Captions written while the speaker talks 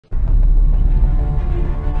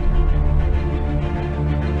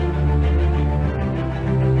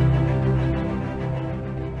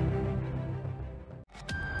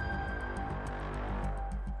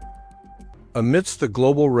Amidst the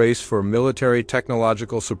global race for military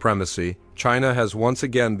technological supremacy, China has once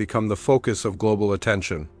again become the focus of global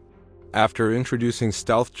attention. After introducing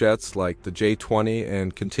stealth jets like the J-20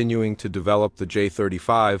 and continuing to develop the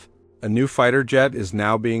J-35, a new fighter jet is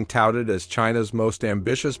now being touted as China's most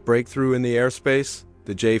ambitious breakthrough in the airspace,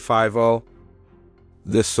 the J-50.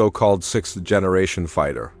 This so-called sixth-generation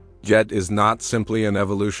fighter jet is not simply an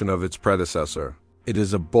evolution of its predecessor. It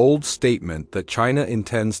is a bold statement that China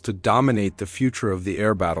intends to dominate the future of the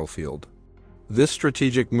air battlefield. This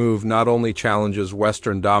strategic move not only challenges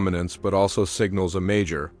Western dominance but also signals a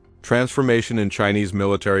major transformation in Chinese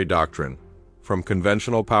military doctrine, from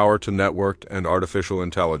conventional power to networked and artificial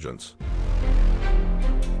intelligence.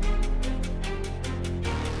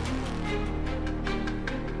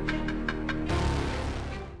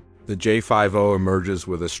 The J-50 emerges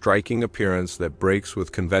with a striking appearance that breaks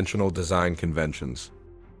with conventional design conventions.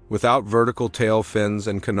 Without vertical tail fins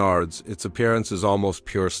and canards, its appearance is almost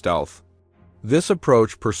pure stealth. This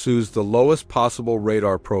approach pursues the lowest possible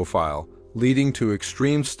radar profile, leading to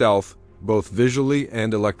extreme stealth both visually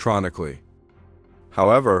and electronically.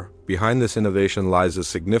 However, behind this innovation lies a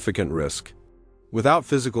significant risk. Without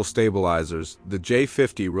physical stabilizers, the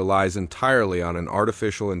J-50 relies entirely on an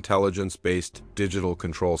artificial intelligence-based digital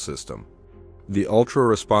control system. The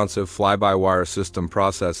ultra-responsive fly-by-wire system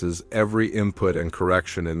processes every input and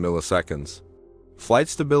correction in milliseconds. Flight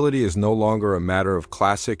stability is no longer a matter of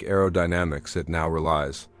classic aerodynamics. It now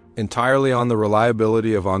relies entirely on the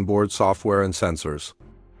reliability of onboard software and sensors.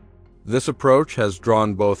 This approach has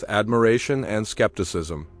drawn both admiration and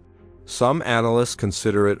skepticism. Some analysts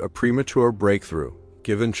consider it a premature breakthrough,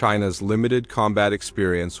 given China's limited combat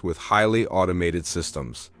experience with highly automated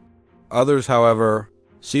systems. Others, however,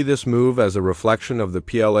 see this move as a reflection of the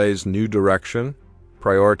PLA's new direction,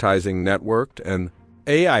 prioritizing networked and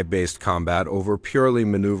AI-based combat over purely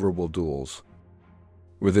maneuverable duels.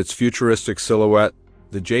 With its futuristic silhouette,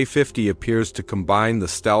 the J-50 appears to combine the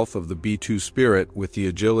stealth of the B-2 Spirit with the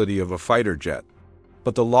agility of a fighter jet.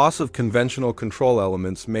 But the loss of conventional control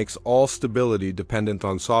elements makes all stability dependent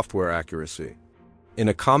on software accuracy. In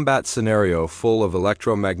a combat scenario full of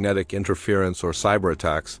electromagnetic interference or cyber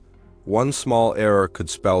attacks, one small error could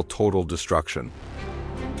spell total destruction.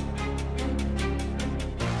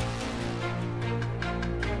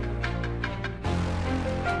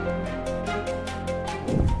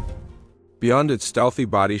 Beyond its stealthy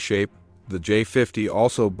body shape, the J-50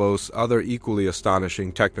 also boasts other equally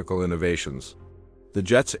astonishing technical innovations. The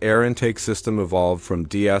jet's air intake system evolved from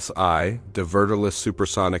DSI, diverterless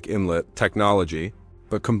supersonic inlet, technology,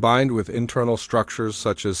 but combined with internal structures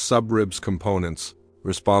such as subribs components,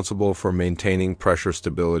 responsible for maintaining pressure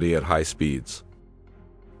stability at high speeds.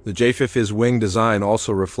 The J-50's wing design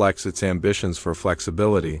also reflects its ambitions for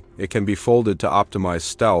flexibility. It can be folded to optimize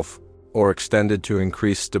stealth, or extended to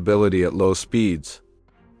increase stability at low speeds.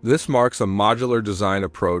 This marks a modular design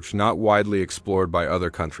approach not widely explored by other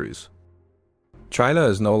countries. China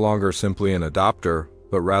is no longer simply an adopter,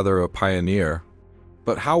 but rather a pioneer.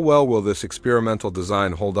 But how well will this experimental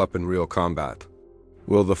design hold up in real combat?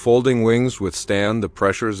 Will the folding wings withstand the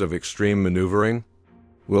pressures of extreme maneuvering?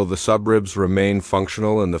 Will the subribs remain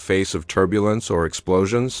functional in the face of turbulence or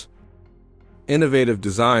explosions? Innovative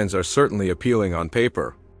designs are certainly appealing on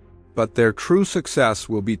paper, but their true success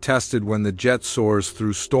will be tested when the jet soars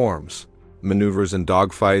through storms, maneuvers in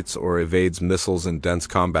dogfights, or evades missiles in dense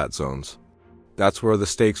combat zones. That's where the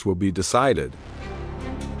stakes will be decided.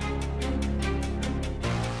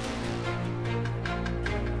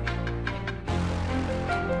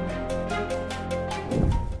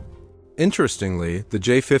 Interestingly, the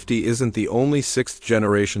J-50 isn't the only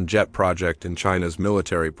sixth-generation jet project in China's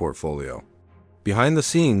military portfolio. Behind the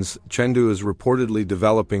scenes, Chengdu is reportedly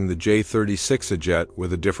developing the J-36 jet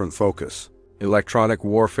with a different focus: electronic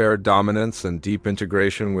warfare dominance and deep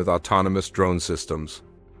integration with autonomous drone systems.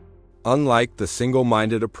 Unlike the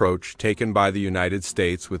single-minded approach taken by the United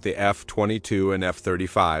States with the F-22 and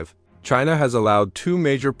F-35, China has allowed two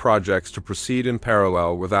major projects to proceed in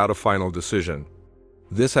parallel without a final decision.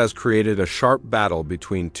 This has created a sharp battle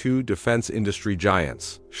between two defense industry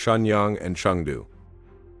giants, Shenyang and Chengdu.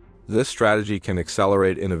 This strategy can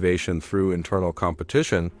accelerate innovation through internal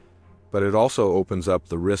competition, but it also opens up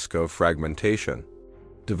the risk of fragmentation.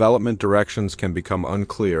 Development directions can become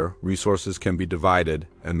unclear, resources can be divided,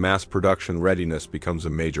 and mass production readiness becomes a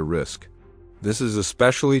major risk. This is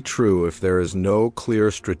especially true if there is no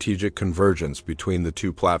clear strategic convergence between the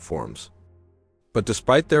two platforms. But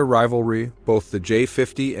despite their rivalry, both the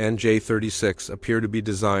J-50 and J-36 appear to be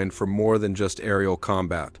designed for more than just aerial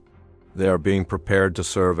combat. They are being prepared to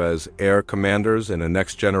serve as air commanders in a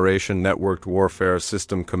next-generation networked warfare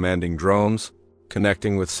system commanding drones,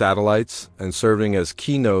 connecting with satellites, and serving as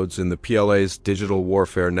key nodes in the PLA's digital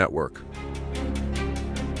warfare network.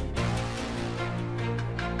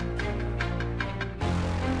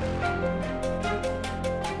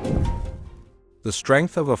 The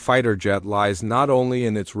strength of a fighter jet lies not only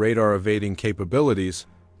in its radar-evading capabilities,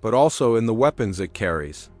 but also in the weapons it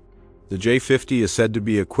carries. The J-50 is said to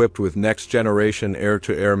be equipped with next-generation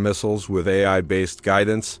air-to-air missiles with AI-based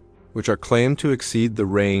guidance, which are claimed to exceed the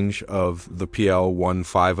range of the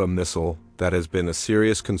PL-15A missile that has been a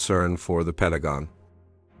serious concern for the Pentagon.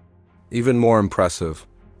 Even more impressive,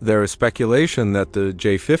 there is speculation that the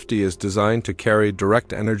J-50 is designed to carry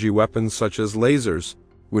direct-energy weapons such as lasers,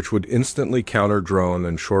 which would instantly counter drone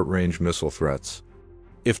and short-range missile threats.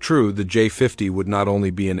 If true, the J-50 would not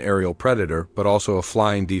only be an aerial predator, but also a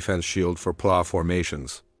flying defense shield for PLA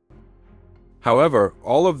formations. However,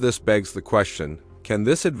 all of this begs the question, can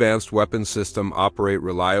this advanced weapon system operate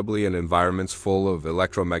reliably in environments full of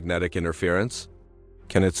electromagnetic interference?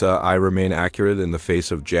 Can its eye remain accurate in the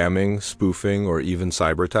face of jamming, spoofing, or even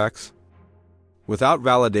cyber attacks? Without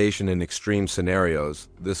validation in extreme scenarios,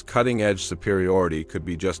 this cutting-edge superiority could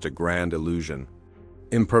be just a grand illusion.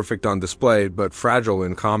 Imperfect on display, but fragile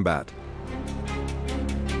in combat.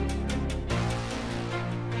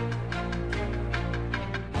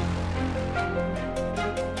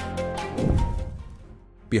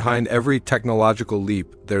 Behind every technological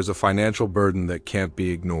leap, there's a financial burden that can't be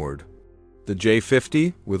ignored. The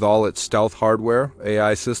J-50, with all its stealth hardware,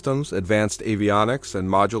 AI systems, advanced avionics, and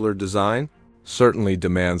modular design, certainly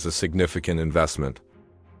demands a significant investment.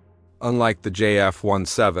 Unlike the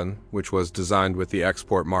JF-17, which was designed with the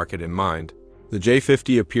export market in mind, the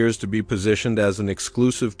J-50 appears to be positioned as an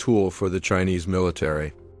exclusive tool for the Chinese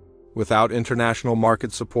military. Without international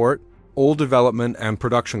market support, all development and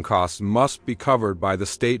production costs must be covered by the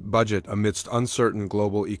state budget amidst uncertain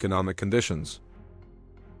global economic conditions.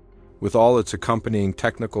 With all its accompanying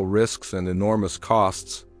technical risks and enormous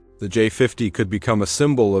costs, the J-50 could become a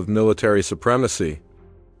symbol of military supremacy,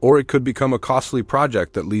 or it could become a costly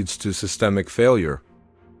project that leads to systemic failure.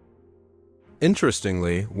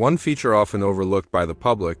 Interestingly, one feature often overlooked by the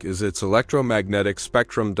public is its electromagnetic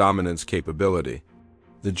spectrum dominance capability.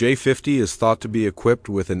 The J-50 is thought to be equipped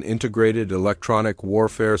with an integrated electronic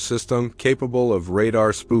warfare system capable of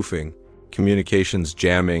radar spoofing, communications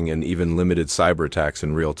jamming, and even limited cyber attacks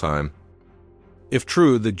in real time. If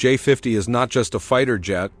true, the J-50 is not just a fighter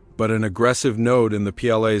jet, but an aggressive node in the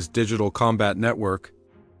PLA's digital combat network,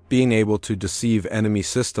 being able to deceive enemy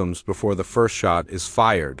systems before the first shot is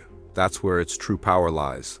fired. That's where its true power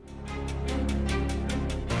lies.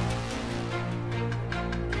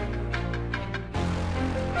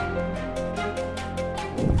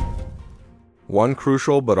 One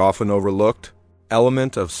crucial but often overlooked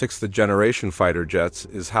element of sixth-generation fighter jets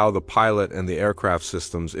is how the pilot and the aircraft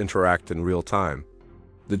systems interact in real time.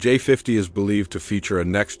 The J-50 is believed to feature a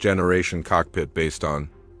next-generation cockpit based on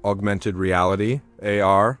augmented reality,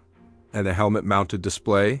 AR, and a helmet-mounted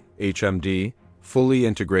display, HMD, fully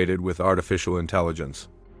integrated with artificial intelligence.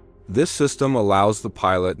 This system allows the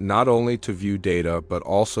pilot not only to view data but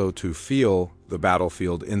also to feel the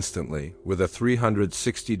battlefield instantly, with a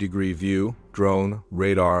 360-degree view, drone,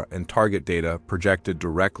 radar, and target data projected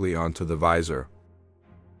directly onto the visor.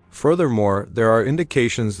 Furthermore, there are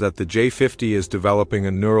indications that the J-50 is developing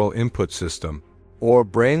a neural input system, or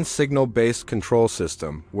brain signal-based control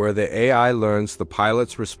system, where the AI learns the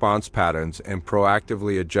pilot's response patterns and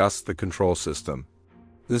proactively adjusts the control system.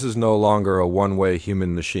 This is no longer a one-way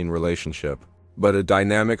human-machine relationship, but a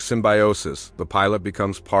dynamic symbiosis. The pilot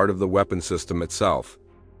becomes part of the weapon system itself.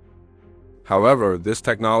 However, this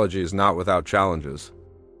technology is not without challenges.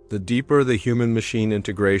 The deeper the human-machine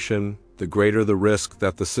integration, the greater the risk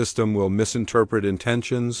that the system will misinterpret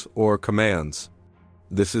intentions or commands.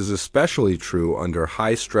 This is especially true under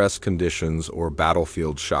high-stress conditions or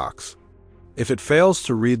battlefield shocks. If it fails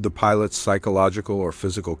to read the pilot's psychological or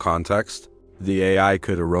physical context, the AI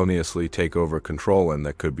could erroneously take over control, and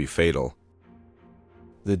that could be fatal.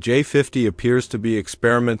 The J-50 appears to be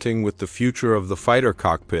experimenting with the future of the fighter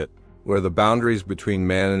cockpit, where the boundaries between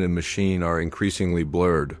man and machine are increasingly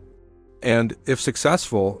blurred. And, if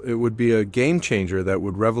successful, it would be a game-changer that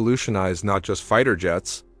would revolutionize not just fighter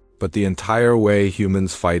jets, but the entire way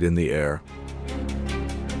humans fight in the air.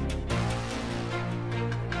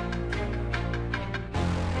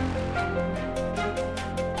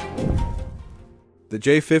 The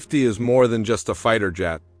J-50 is more than just a fighter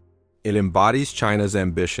jet. It embodies China's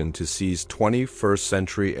ambition to seize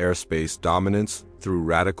 21st-century airspace dominance through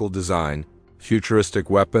radical design, futuristic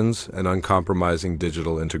weapons, and uncompromising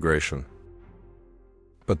digital integration.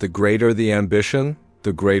 But the greater the ambition,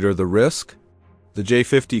 the greater the risk. The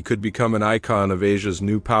J-50 could become an icon of Asia's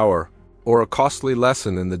new power, or a costly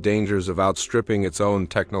lesson in the dangers of outstripping its own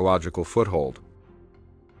technological foothold.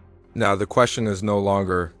 Now, the question is no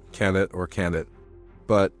longer, can it or can't it?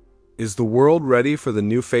 But, is the world ready for the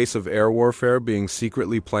new face of air warfare being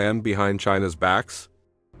secretly planned behind China's backs?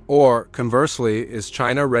 Or, conversely, is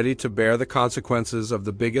China ready to bear the consequences of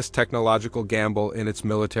the biggest technological gamble in its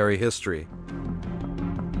military history?